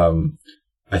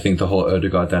 I think the whole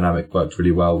Odegaard dynamic worked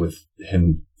really well with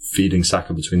him feeding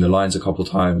Saka between the lines a couple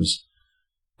times.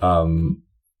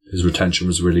 His retention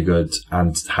was really good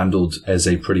and handled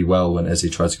Eze pretty well when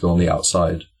Eze tried to go on the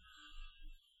outside.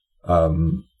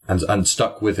 And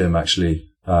stuck with him, actually.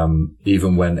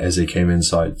 Even when Eze came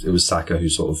inside, it was Saka who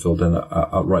sort of filled in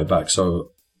at right back.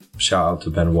 So shout out to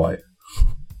Ben White.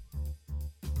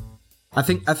 I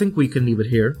think we can leave it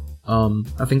here.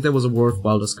 I think there was a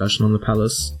worthwhile discussion on the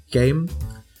Palace game.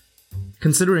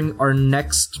 Considering our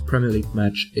next Premier League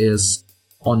match is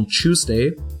on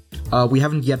Tuesday, we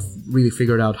haven't yet really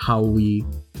figured out how we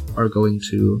are going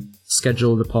to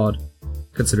schedule the pod,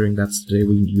 considering that's the day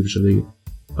we usually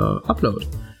upload.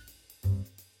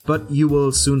 But you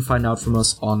will soon find out from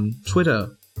us on Twitter,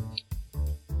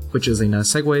 which is a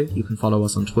nice segue. You can follow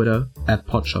us on Twitter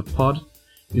 @PodshotPod.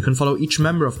 You can follow each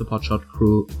member of the Podshot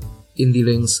crew in the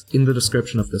links in the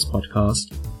description of this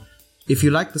podcast. If you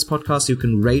like this podcast, you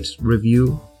can rate,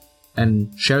 review,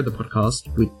 and share the podcast.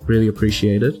 We'd really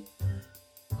appreciate it.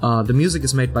 The music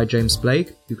is made by James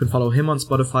Blake. You can follow him on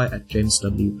Spotify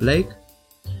 @JamesW Blake.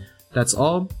 That's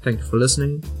all. Thank you for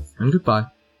listening, and goodbye.